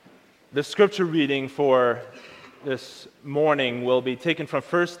The scripture reading for this morning will be taken from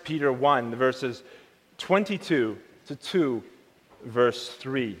 1 Peter 1, verses 22 to 2, verse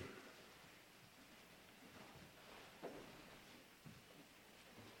 3.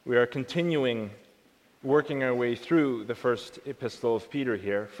 We are continuing working our way through the first epistle of Peter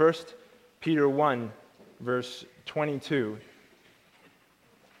here. 1 Peter 1, verse 22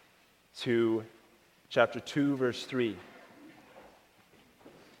 to chapter 2, verse 3.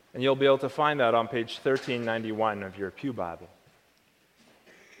 And you'll be able to find that on page 1391 of your Pew Bible.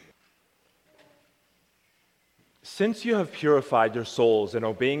 Since you have purified your souls in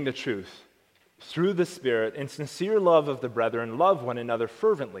obeying the truth, through the Spirit, in sincere love of the brethren, love one another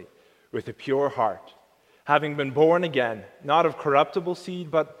fervently with a pure heart, having been born again, not of corruptible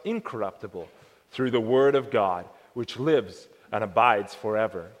seed, but incorruptible, through the word of God, which lives and abides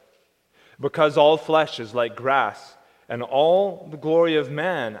forever. Because all flesh is like grass, and all the glory of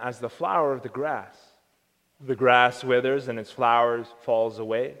man as the flower of the grass. The grass withers and its flowers falls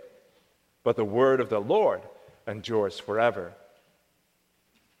away, but the word of the Lord endures forever.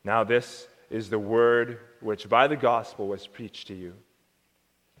 Now this is the word which by the gospel was preached to you.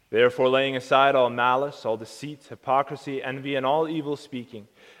 Therefore, laying aside all malice, all deceit, hypocrisy, envy, and all evil speaking,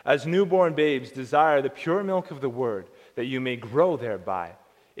 as newborn babes desire the pure milk of the word, that you may grow thereby,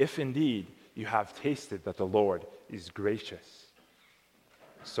 if indeed you have tasted that the Lord is gracious.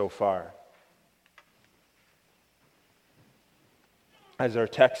 So far. As our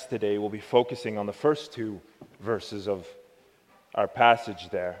text today, we'll be focusing on the first two verses of our passage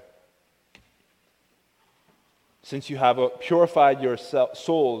there. Since you have purified your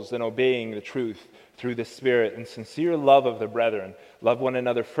souls in obeying the truth through the Spirit in sincere love of the brethren, love one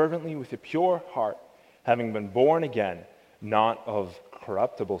another fervently with a pure heart, having been born again, not of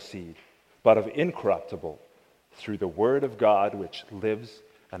corruptible seed, but of incorruptible, through the word of God which lives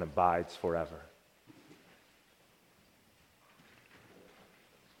and abides forever.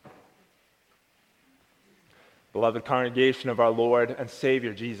 Beloved congregation of our Lord and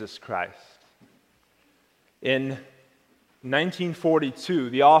Savior Jesus Christ, in 1942,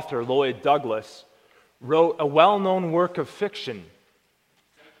 the author Lloyd Douglas wrote a well-known work of fiction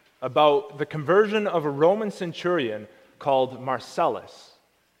about the conversion of a Roman centurion called Marcellus.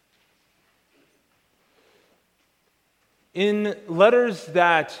 In letters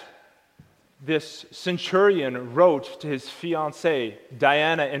that this centurion wrote to his fiancée,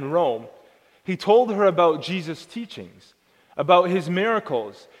 Diana, in Rome, he told her about Jesus' teachings, about his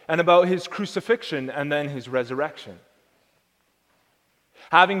miracles, and about his crucifixion and then his resurrection.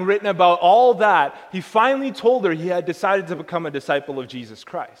 Having written about all that, he finally told her he had decided to become a disciple of Jesus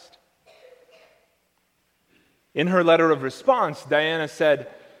Christ. In her letter of response, Diana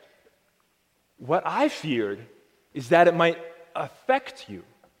said, "What I feared is that it might affect you.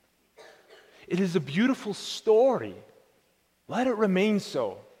 It is a beautiful story. Let it remain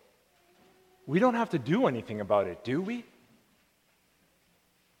so. We don't have to do anything about it, do we?"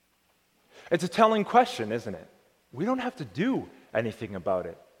 It's a telling question, isn't it? We don't have to do anything about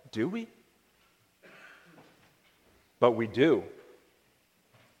it, do we? But we do.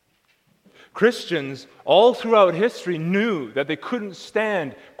 Christians all throughout history knew that they couldn't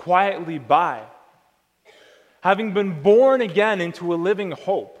stand quietly by. Having been born again into a living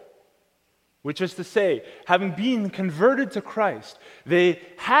hope, which is to say, having been converted to Christ, they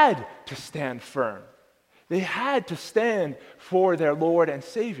had to stand firm. They had to stand for their Lord and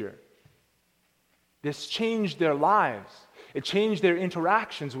Savior. This changed their lives. It changed their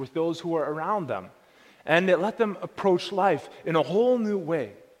interactions with those who were around them. And it let them approach life in a whole new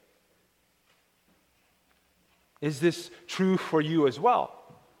way. Is this true for you as well?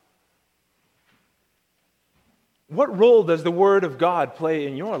 What role does the Word of God play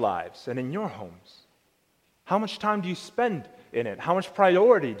in your lives and in your homes? How much time do you spend in it? How much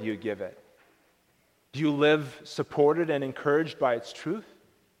priority do you give it? Do you live supported and encouraged by its truth?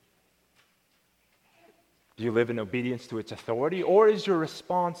 Do you live in obedience to its authority? Or is your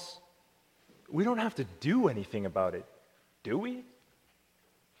response, we don't have to do anything about it, do we?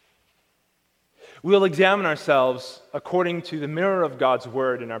 We'll examine ourselves according to the mirror of God's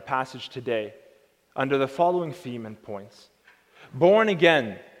Word in our passage today, under the following theme and points. Born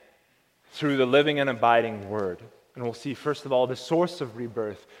again through the living and abiding Word. And we'll see, first of all, the source of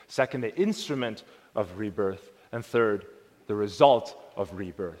rebirth. Second, the instrument of rebirth. And third, the result of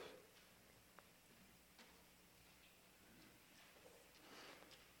rebirth.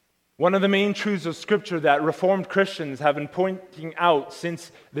 One of the main truths of Scripture that Reformed Christians have been pointing out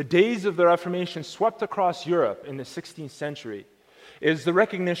since the days of the Reformation swept across Europe in the 16th century is the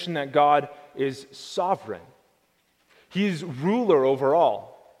recognition that God is sovereign. He is ruler over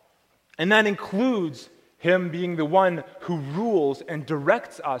all. And that includes Him being the one who rules and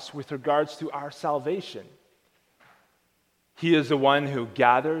directs us with regards to our salvation. He is the one who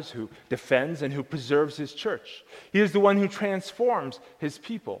gathers, who defends, and who preserves His church. He is the one who transforms His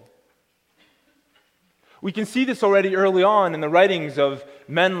people. We can see this already early on in the writings of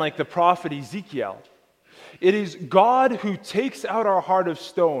men like the prophet Ezekiel. It is God who takes out our heart of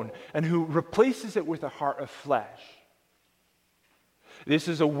stone and who replaces it with a heart of flesh. This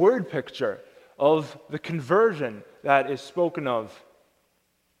is a word picture of the conversion that is spoken of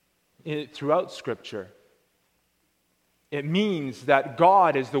throughout Scripture. It means that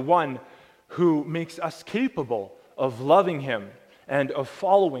God is the one who makes us capable of loving Him and of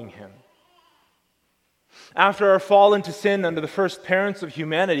following Him. After our fall into sin under the first parents of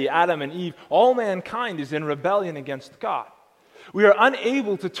humanity, Adam and Eve, all mankind is in rebellion against God. We are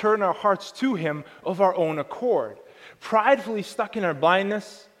unable to turn our hearts to Him of our own accord. Pridefully stuck in our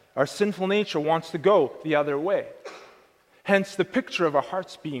blindness, our sinful nature wants to go the other way. Hence the picture of our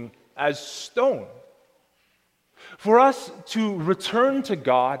hearts being as stone. For us to return to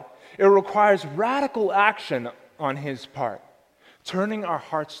God, it requires radical action on His part, turning our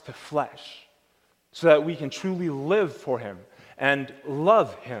hearts to flesh so that we can truly live for Him and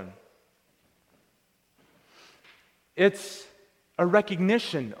love Him. It's a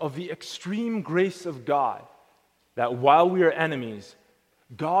recognition of the extreme grace of God that while we are enemies,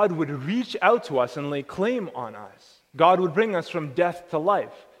 God would reach out to us and lay claim on us. God would bring us from death to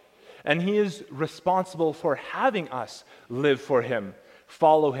life. And He is responsible for having us live for Him,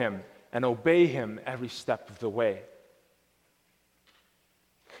 follow Him, and obey Him every step of the way.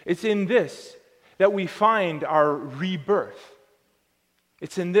 It's in this that we find our rebirth.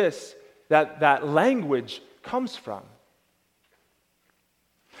 It's in this that language comes from.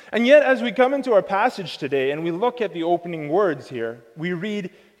 And yet, as we come into our passage today and we look at the opening words here, we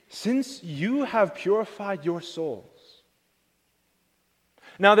read, "Since you have purified your souls."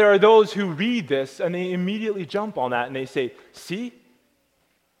 Now, there are those who read this and they immediately jump on that and they say, see,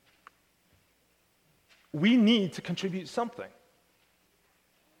 we need to contribute something.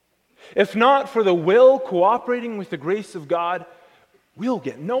 If not for the will cooperating with the grace of God, we'll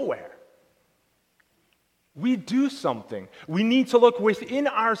get nowhere. We do something. We need to look within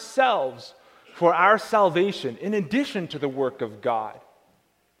ourselves for our salvation in addition to the work of God.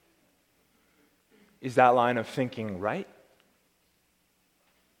 Is that line of thinking right?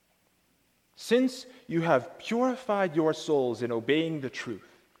 Since you have purified your souls in obeying the truth,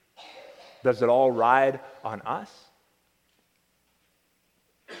 does it all ride on us?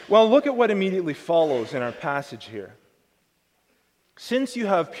 Well, look at what immediately follows in our passage here. Since you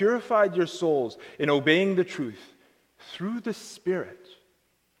have purified your souls in obeying the truth through the Spirit.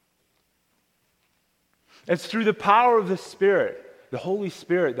 It's through the power of the Spirit, the Holy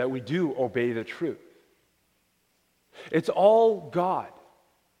Spirit, that we do obey the truth. It's all God.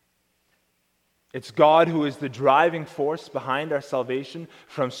 It's God who is the driving force behind our salvation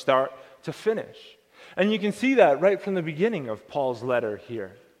from start to finish. And you can see that right from the beginning of Paul's letter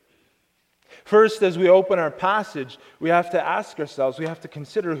here. First, as we open our passage, we have to ask ourselves, we have to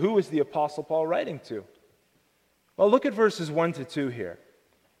consider, who is the Apostle Paul writing to? Well, look at verses 1 to 2 here.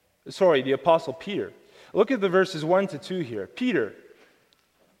 The Apostle Peter. Look at the verses 1 to 2 here. Peter,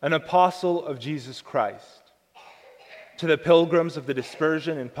 an apostle of Jesus Christ, to the pilgrims of the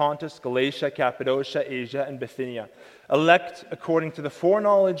dispersion in Pontus, Galatia, Cappadocia, Asia, and Bithynia, elect according to the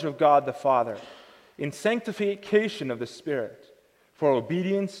foreknowledge of God the Father, in sanctification of the Spirit, for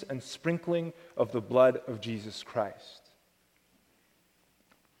obedience and sprinkling of the blood of Jesus Christ.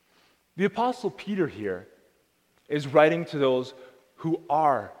 The Apostle Peter here is writing to those who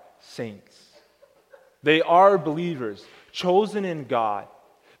are saints. They are believers, chosen in God,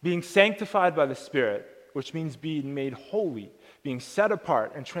 being sanctified by the Spirit, which means being made holy, being set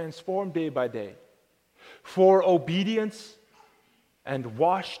apart and transformed day by day, for obedience and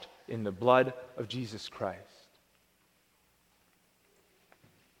washed in the blood of Jesus Christ.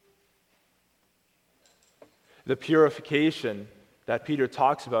 The purification that Peter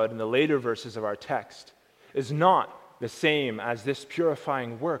talks about in the later verses of our text is not the same as this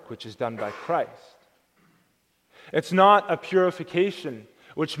purifying work which is done by Christ. It's not a purification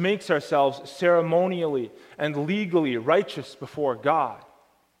which makes ourselves ceremonially and legally righteous before God.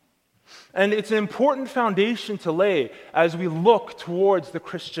 And it's an important foundation to lay as we look towards the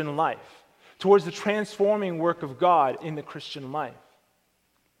Christian life, towards the transforming work of God in the Christian life.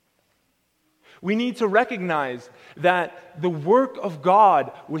 We need to recognize that the work of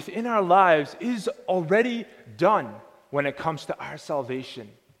God within our lives is already done when it comes to our salvation.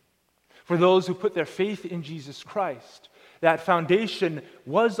 For those who put their faith in Jesus Christ, That foundation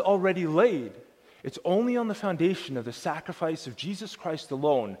was already laid. It's only on the foundation of the sacrifice of Jesus Christ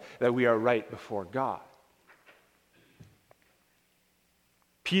alone that we are right before God.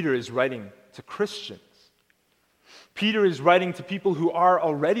 Peter is writing to Christians. Peter is writing to people who are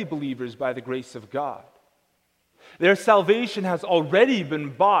already believers by the grace of God. Their salvation has already been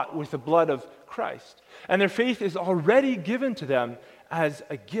bought with the blood of Christ, and their faith is already given to them as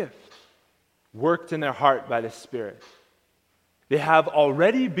a gift, worked in their heart by the Spirit. They have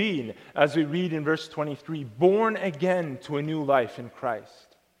already been, as we read in verse 23, born again to a new life in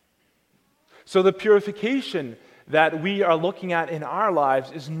Christ. So the purification that we are looking at in our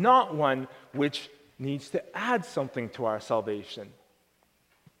lives is not one which needs to add something to our salvation.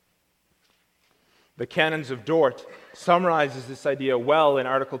 The Canons of Dort summarizes this idea well in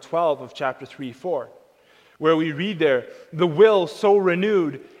Article 12 of chapter 3-4, where we read there, "The will so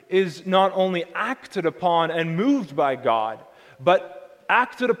renewed is not only acted upon and moved by God, but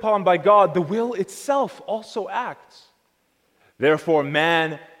acted upon by God, the will itself also acts. Therefore,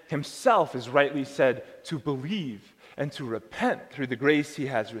 man himself is rightly said to believe and to repent through the grace he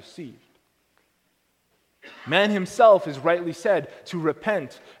has received." Man himself is rightly said to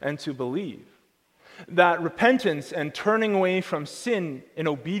repent and to believe. That repentance and turning away from sin in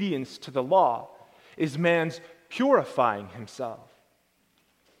obedience to the law is man's purifying himself.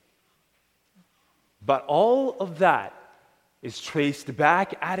 But all of that is traced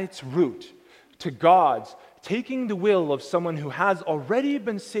back at its root to God's taking the will of someone who has already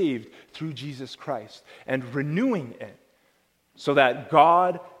been saved through Jesus Christ and renewing it so that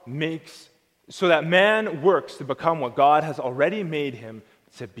man works to become what God has already made him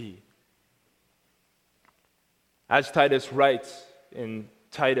to be. As Titus writes in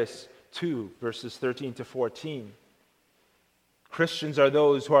Titus 2, verses 13 to 14, Christians are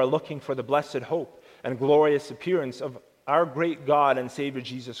those who are looking for the blessed hope and glorious appearance of our great God and Savior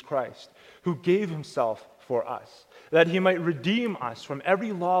Jesus Christ, who gave himself for us, that he might redeem us from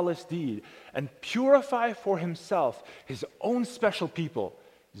every lawless deed and purify for himself his own special people,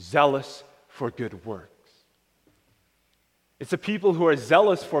 zealous for good works. It's a people who are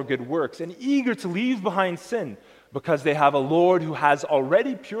zealous for good works and eager to leave behind sin because they have a Lord who has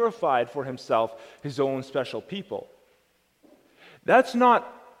already purified for himself his own special people. That's not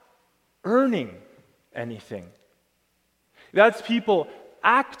earning anything. That's people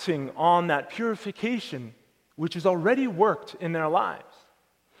acting on that purification which is already worked in their lives.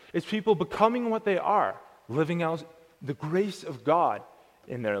 It's people becoming what they are, living out the grace of God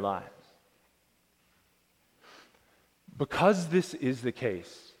in their lives. Because this is the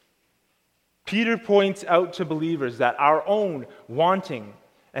case, Peter points out to believers that our own wanting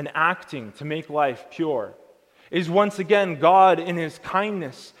and acting to make life pure is once again God in his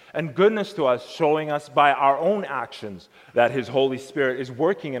kindness and goodness to us, showing us by our own actions that his Holy Spirit is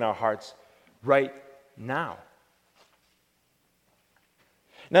working in our hearts right now.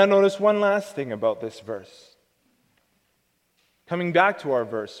 Now notice one last thing about this verse. Coming back to our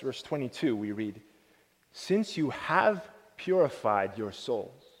verse 22, we read, "Since you have purified your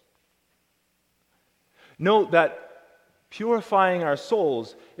souls." Note that purifying our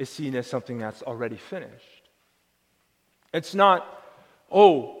souls is seen as something that's already finished. It's not,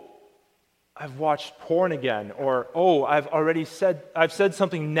 "Oh, I've watched porn again," or, "Oh, I've said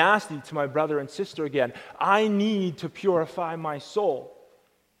something nasty to my brother and sister again. I need to purify my soul."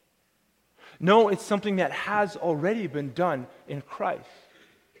 No, it's something that has already been done in Christ.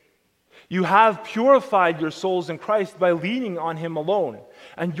 You have purified your souls in Christ by leaning on him alone,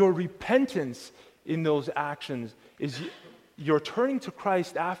 and your repentance in those actions is your turning to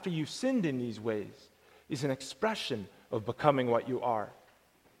Christ after you've sinned in these ways is an expression of becoming what you are.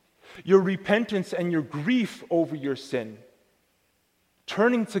 Your repentance and your grief over your sin,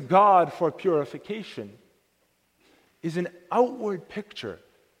 turning to God for purification, is an outward picture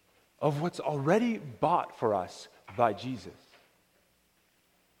of what's already bought for us by Jesus.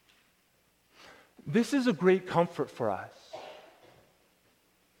 This is a great comfort for us.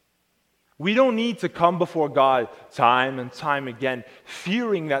 We don't need to come before God time and time again,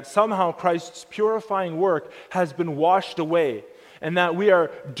 fearing that somehow Christ's purifying work has been washed away and that we are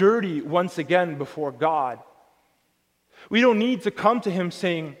dirty once again before God. We don't need to come to him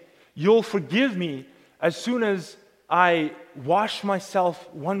saying, "You'll forgive me as soon as I wash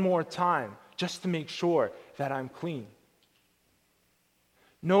myself one more time just to make sure that I'm clean."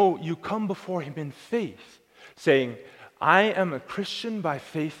 No, you come before him in faith, saying, "I am a Christian by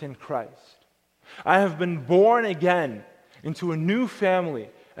faith in Christ. I have been born again into a new family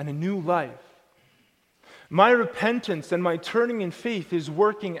and a new life. My repentance and my turning in faith is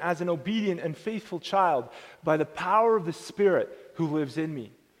working as an obedient and faithful child by the power of the Spirit who lives in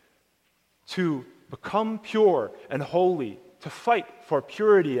me to become pure and holy, to fight for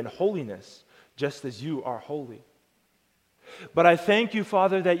purity and holiness, just as you are holy. But I thank you,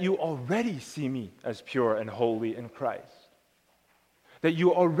 Father, that you already see me as pure and holy in Christ, that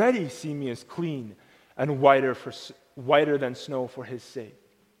you already see me as clean and whiter than snow for his sake.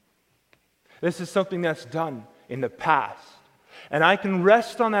 This is something that's done in the past, and I can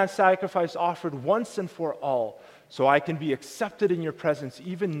rest on that sacrifice offered once and for all, so I can be accepted in your presence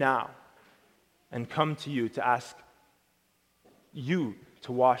even now and come to you to ask you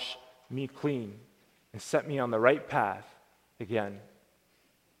to wash me clean and set me on the right path again.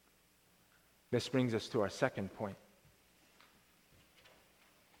 This brings us to our second point.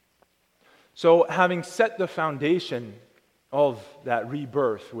 So, having set the foundation of that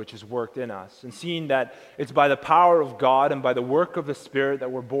rebirth which is worked in us, and seeing that it's by the power of God and by the work of the Spirit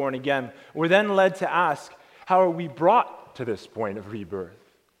that we're born again, we're then led to ask, how are we brought to this point of rebirth?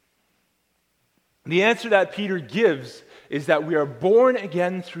 The answer that Peter gives is that we are born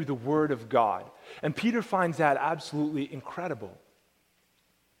again through the Word of God. And Peter finds that absolutely incredible.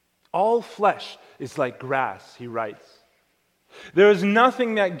 All flesh is like grass, he writes. There is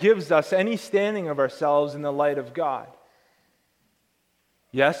nothing that gives us any standing of ourselves in the light of God.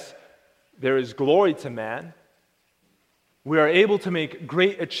 Yes, there is glory to man. We are able to make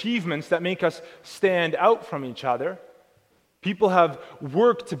great achievements that make us stand out from each other. People have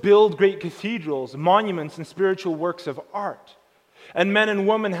worked to build great cathedrals, monuments, and spiritual works of art. And men and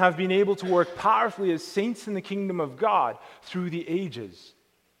women have been able to work powerfully as saints in the kingdom of God through the ages.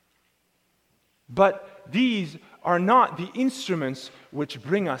 But these are not the instruments which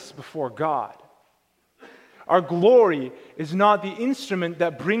bring us before God. Our glory is not the instrument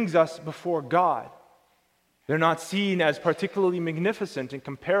that brings us before God. They're not seen as particularly magnificent in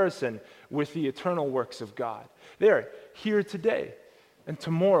comparison with the eternal works of God. They're here today, and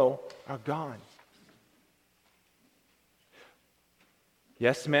tomorrow are gone.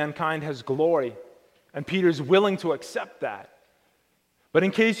 Yes, mankind has glory, and Peter's willing to accept that. But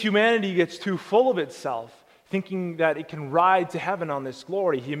in case humanity gets too full of itself, thinking that it can ride to heaven on this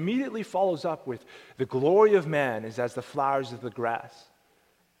glory, he immediately follows up with, the glory of man is as the flowers of the grass.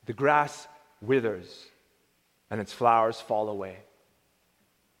 The grass withers, and its flowers fall away.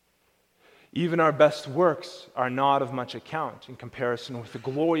 Even our best works are not of much account in comparison with the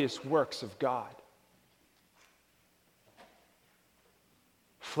glorious works of God.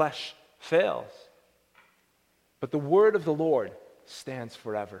 Flesh fails, but the word of the Lord stands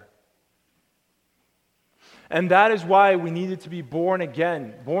forever. And that is why we needed to be born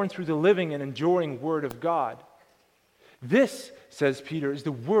again, born through the living and enduring word of God. This, says Peter, is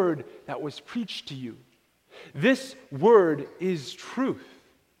the word that was preached to you. This word is truth.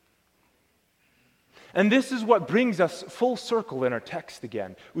 And this is what brings us full circle in our text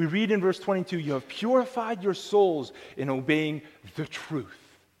again. We read in verse 22, you have purified your souls in obeying the truth.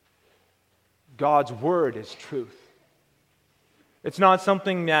 God's word is truth. It's not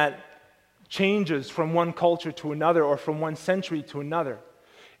something that changes from one culture to another or from one century to another.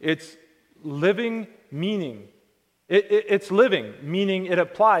 It's living meaning. It's living, meaning it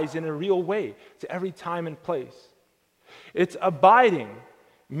applies in a real way to every time and place. It's abiding,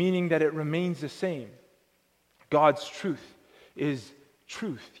 meaning that it remains the same. God's truth is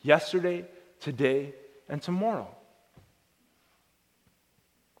truth, yesterday, today, and tomorrow.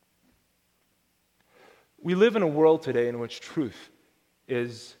 We live in a world today in which truth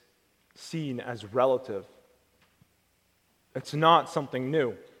is seen as relative. It's not something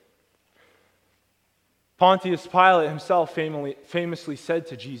new. Pontius Pilate himself famously said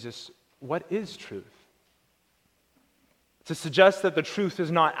to Jesus, "What is truth?" To suggest that the truth is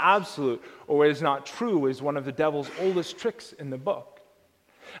not absolute or is not true is one of the devil's oldest tricks in the book.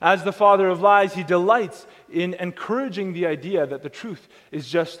 As the father of lies, he delights in encouraging the idea that the truth is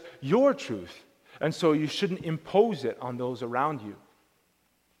just your truth, and so you shouldn't impose it on those around you.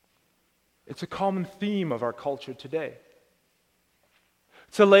 It's a common theme of our culture today.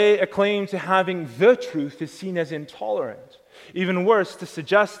 To lay a claim to having the truth is seen as intolerant. Even worse, to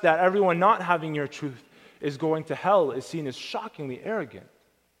suggest that everyone not having your truth is going to hell is seen as shockingly arrogant.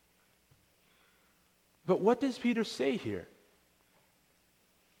 But what does Peter say here?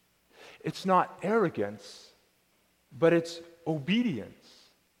 It's not arrogance, but it's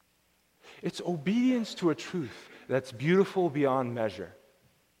obedience. It's obedience to a truth that's beautiful beyond measure.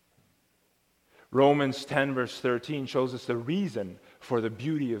 Romans 10 verse 13 shows us the reason for the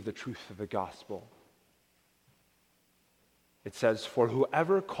beauty of the truth of the gospel. It says, "For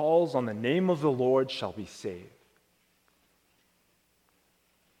whoever calls on the name of the Lord shall be saved."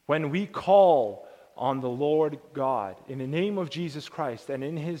 When we call on the Lord God in the name of Jesus Christ and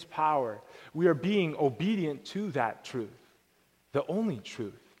in His power, we are being obedient to that truth, the only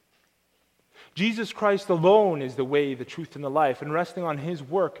truth. Jesus Christ alone is the way, the truth, and the life, and resting on His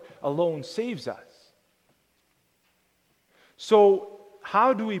work alone saves us. So,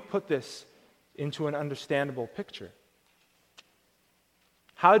 how do we put this into an understandable picture?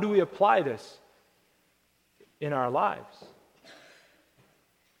 How do we apply this in our lives?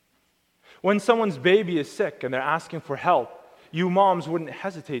 When someone's baby is sick and they're asking for help, you moms wouldn't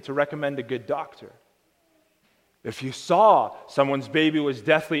hesitate to recommend a good doctor. If you saw someone's baby was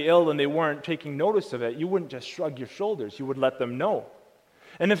deathly ill and they weren't taking notice of it, you wouldn't just shrug your shoulders. You would let them know.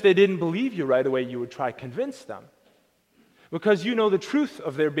 And if they didn't believe you right away, you would try to convince them. Because you know the truth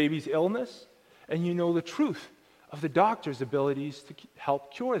of their baby's illness, and you know the truth of the doctor's abilities to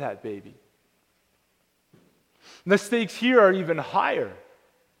help cure that baby. The stakes here are even higher.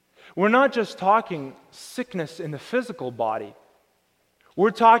 We're not just talking sickness in the physical body.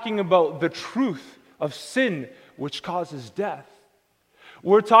 We're talking about the truth of sin which causes death.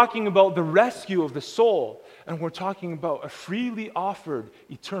 We're talking about the rescue of the soul, and we're talking about a freely offered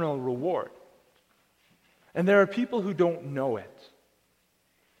eternal reward. And there are people who don't know it.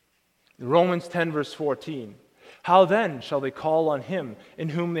 Romans 10 verse 14. "How then shall they call on Him in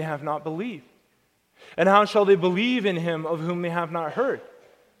whom they have not believed? And how shall they believe in Him of whom they have not heard?"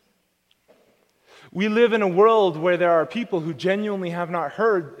 We live in a world where there are people who genuinely have not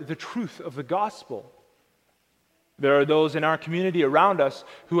heard the truth of the gospel. There are those in our community around us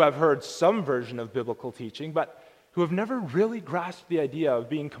who have heard some version of biblical teaching, but who have never really grasped the idea of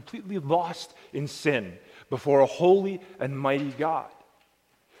being completely lost in sin before a holy and mighty God.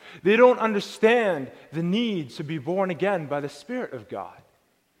 They don't understand the need to be born again by the Spirit of God.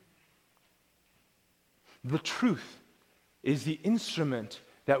 The truth is the instrument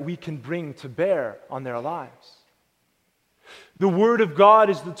that we can bring to bear on their lives. The Word of God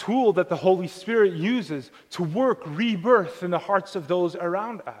is the tool that the Holy Spirit uses to work rebirth in the hearts of those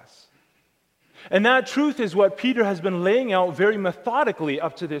around us. And that truth is what Peter has been laying out very methodically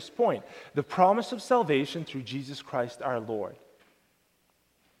up to this point: the promise of salvation through Jesus Christ our Lord.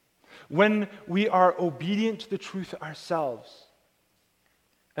 When we are obedient to the truth ourselves,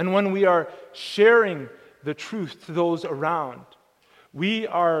 and when we are sharing the truth to those around, we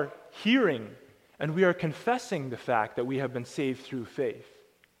are hearing and we are confessing the fact that we have been saved through faith.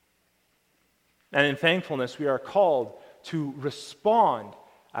 And in thankfulness, we are called to respond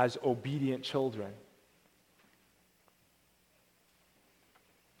as obedient children.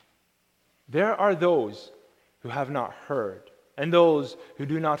 There are those who have not heard, and those who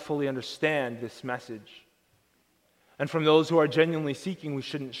do not fully understand this message. And from those who are genuinely seeking, we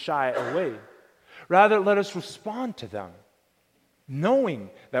shouldn't shy away. Rather, let us respond to them, knowing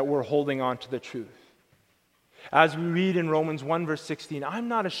that we're holding on to the truth. As we read in Romans 1 verse 16, "I'm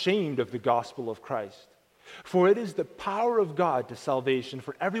not ashamed of the gospel of Christ, for it is the power of God to salvation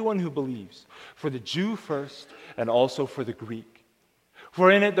for everyone who believes, for the Jew first and also for the Greek.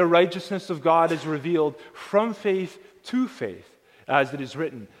 For in it the righteousness of God is revealed from faith to faith, as it is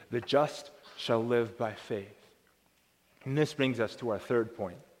written, the just shall live by faith." And this brings us to our third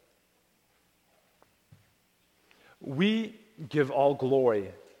point. We give all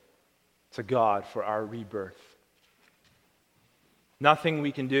glory to God for our rebirth. Nothing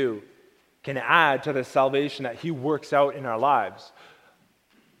we can do can add to the salvation that He works out in our lives.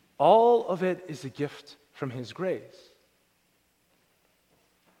 All of it is a gift from His grace.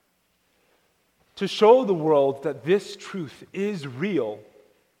 To show the world that this truth is real,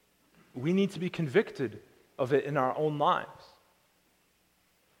 we need to be convicted of it in our own lives.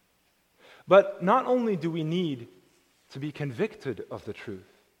 But not only do we need to be convicted of the truth,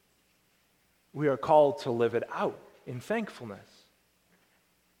 we are called to live it out in thankfulness.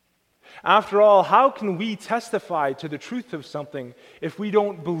 After all, how can we testify to the truth of something if we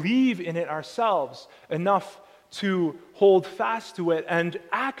don't believe in it ourselves enough to hold fast to it and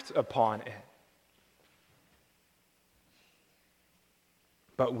act upon it?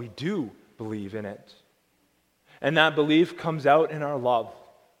 But we do believe in it. And that belief comes out in our love.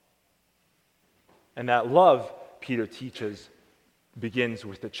 And that love, Peter teaches, begins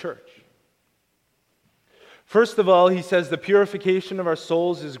with the church. First of all, he says the purification of our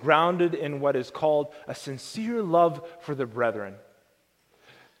souls is grounded in what is called a sincere love for the brethren.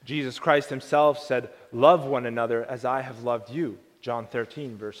 Jesus Christ Himself said, "Love one another as I have loved you." John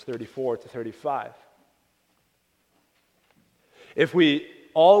 13, verse 34 to 35. If we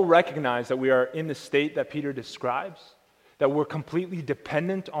all recognize that we are in the state that Peter describes, that we're completely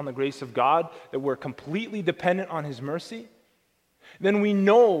dependent on the grace of God, that we're completely dependent on His mercy, then we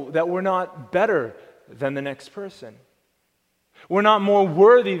know that we're not better than the next person. We're not more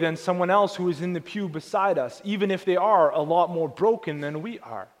worthy than someone else who is in the pew beside us, even if they are a lot more broken than we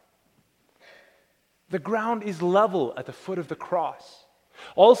are. The ground is level at the foot of the cross.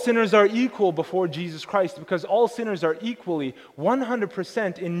 All sinners are equal before Jesus Christ because all sinners are equally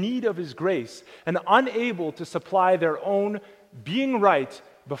 100% in need of His grace and unable to supply their own being right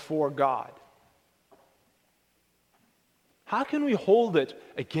before God. How can we hold it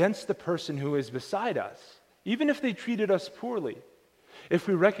against the person who is beside us, even if they treated us poorly, if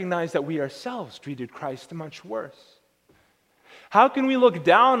we recognize that we ourselves treated Christ much worse? How can we look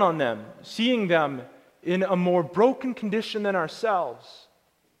down on them, seeing them in a more broken condition than ourselves,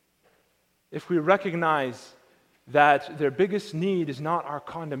 if we recognize that their biggest need is not our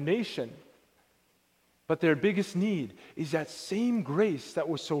condemnation, but their biggest need is that same grace that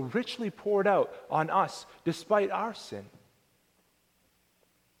was so richly poured out on us despite our sin?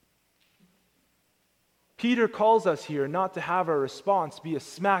 Peter calls us here not to have our response be a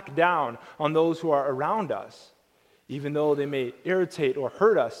smack down on those who are around us, even though they may irritate or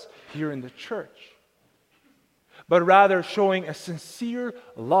hurt us here in the church, but rather showing a sincere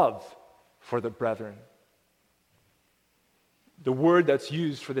love for the brethren. The word that's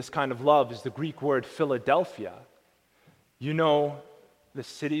used for this kind of love is the Greek word Philadelphia. You know the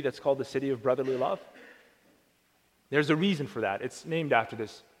city that's called the city of brotherly love? There's a reason for that. It's named after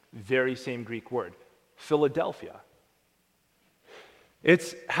this very same Greek word, Philadelphia.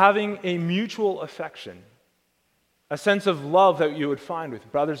 It's having a mutual affection, a sense of love that you would find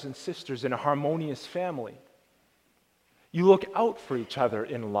with brothers and sisters in a harmonious family. You look out for each other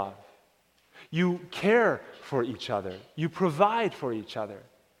in love. You care for each other. You provide for each other.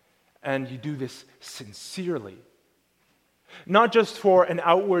 And you do this sincerely. Not just for an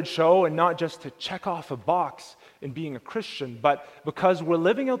outward show and not just to check off a box in being a Christian, but because we're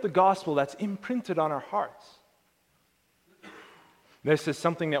living out the gospel that's imprinted on our hearts. This is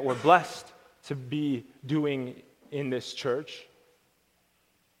something that we're blessed to be doing in this church,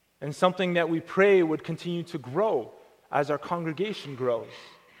 and something that we pray would continue to grow as our congregation grows.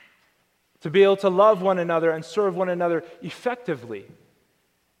 To be able to love one another and serve one another effectively.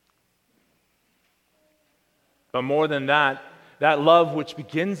 But more than that, that love which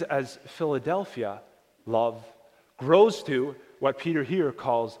begins as Philadelphia love grows to what Peter here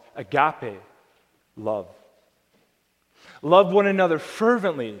calls agape love. Love one another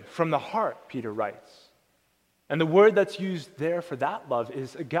fervently from the heart, Peter writes. And the word that's used there for that love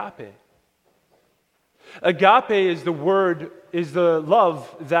is agape. Agape is the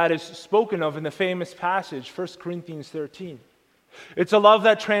love that is spoken of in the famous passage, 1 Corinthians 13. It's a love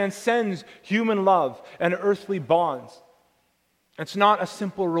that transcends human love and earthly bonds. It's not a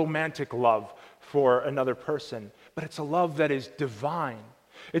simple romantic love for another person, but it's a love that is divine.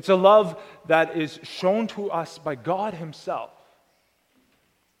 It's a love that is shown to us by God Himself.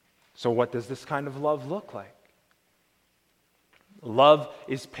 So what does this kind of love look like? Love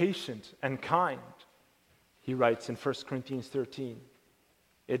is patient and kind, he writes in 1 Corinthians 13.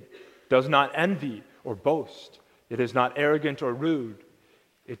 It does not envy or boast. It is not arrogant or rude.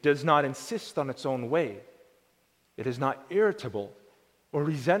 It does not insist on its own way. It is not irritable or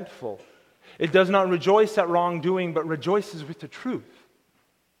resentful. It does not rejoice at wrongdoing, but rejoices with the truth.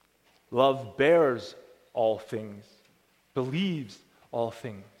 Love bears all things, believes all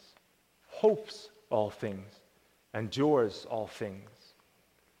things, hopes all things, endures all things.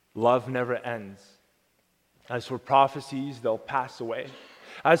 Love never ends. As for prophecies, they'll pass away.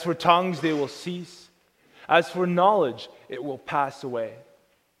 As for tongues, they will cease. As for knowledge, it will pass away.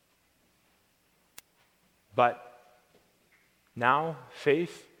 But now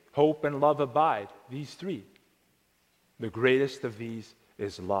faith, hope, and love abide, these three. The greatest of these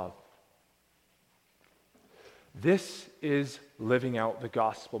is love. This is living out the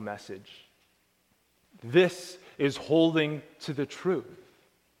gospel message. This is holding to the truth.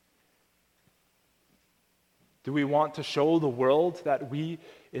 Do we want to show the world that we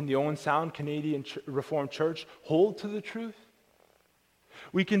in the Owen Sound Canadian Reformed Church hold to the truth?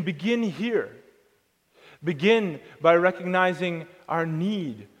 We can begin here. Begin by recognizing our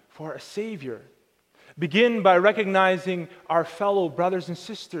need for a Savior. Begin by recognizing our fellow brothers and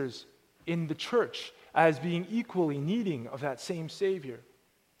sisters in the church as being equally needing of that same Savior.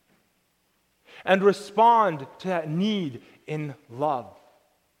 And respond to that need in love.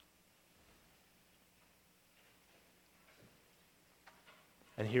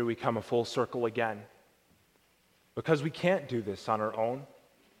 And here we come a full circle again. Because we can't do this on our own.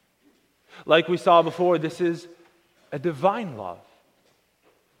 Like we saw before, this is a divine love,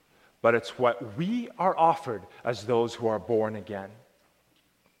 but it's what we are offered as those who are born again.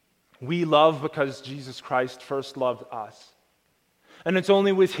 We love because Jesus Christ first loved us. And it's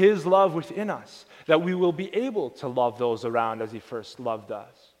only with his love within us that we will be able to love those around as he first loved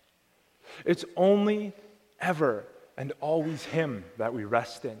us. It's only ever and always him that we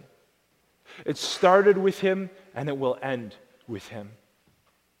rest in. It started with him and it will end with him.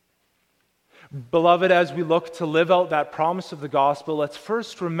 Beloved, as we look to live out that promise of the gospel, let's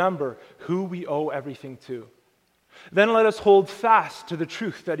first remember who we owe everything to. Then let us hold fast to the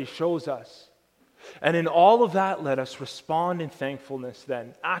truth that he shows us. And in all of that, let us respond in thankfulness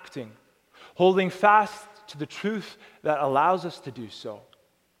then, acting, holding fast to the truth that allows us to do so,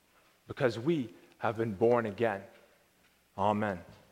 because we have been born again. Amen.